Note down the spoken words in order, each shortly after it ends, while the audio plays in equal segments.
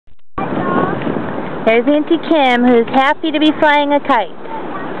There's Auntie Kim, who's happy to be flying a kite.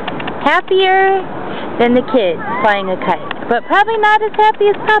 Happier than the kids flying a kite. But probably not as happy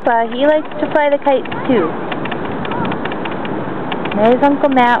as Papa. He likes to fly the kites too. There's Uncle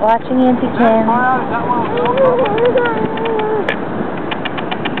Matt watching Auntie Kim.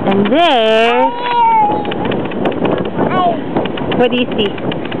 And there... What do you see?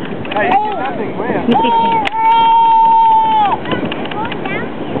 You see Sam.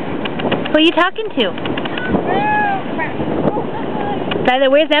 Who are you talking to? Skylar,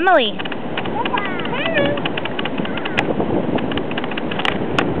 where's Emily?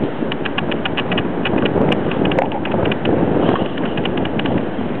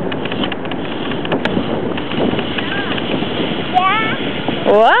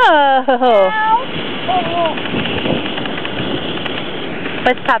 Whoa!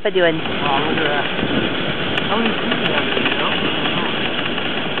 What's Papa doing? Oh, look at that. How many people are there, you know?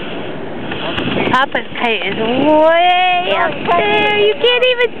 Papa's kite is way up there. You can't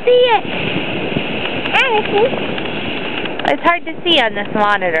even see it. It's hard to see on this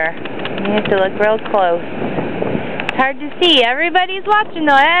monitor. You have to look real close. It's hard to see. Everybody's watching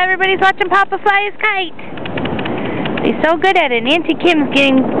though. Everybody's watching Papa fly his kite. He's so good at it. Auntie Kim's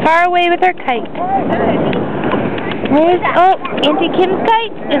getting far away with her kite. Where's... Oh, Auntie Kim's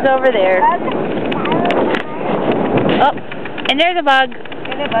kite is over there. Oh, and there's a bug.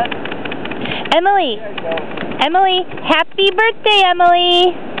 Emily. Emily, happy birthday,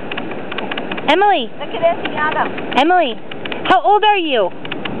 Emily. Emily. Look at Auntie Adam. Emily, how old are you?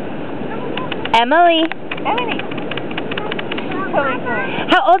 Emily. Emily.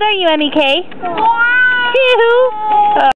 How old are you, Emmy K? 2.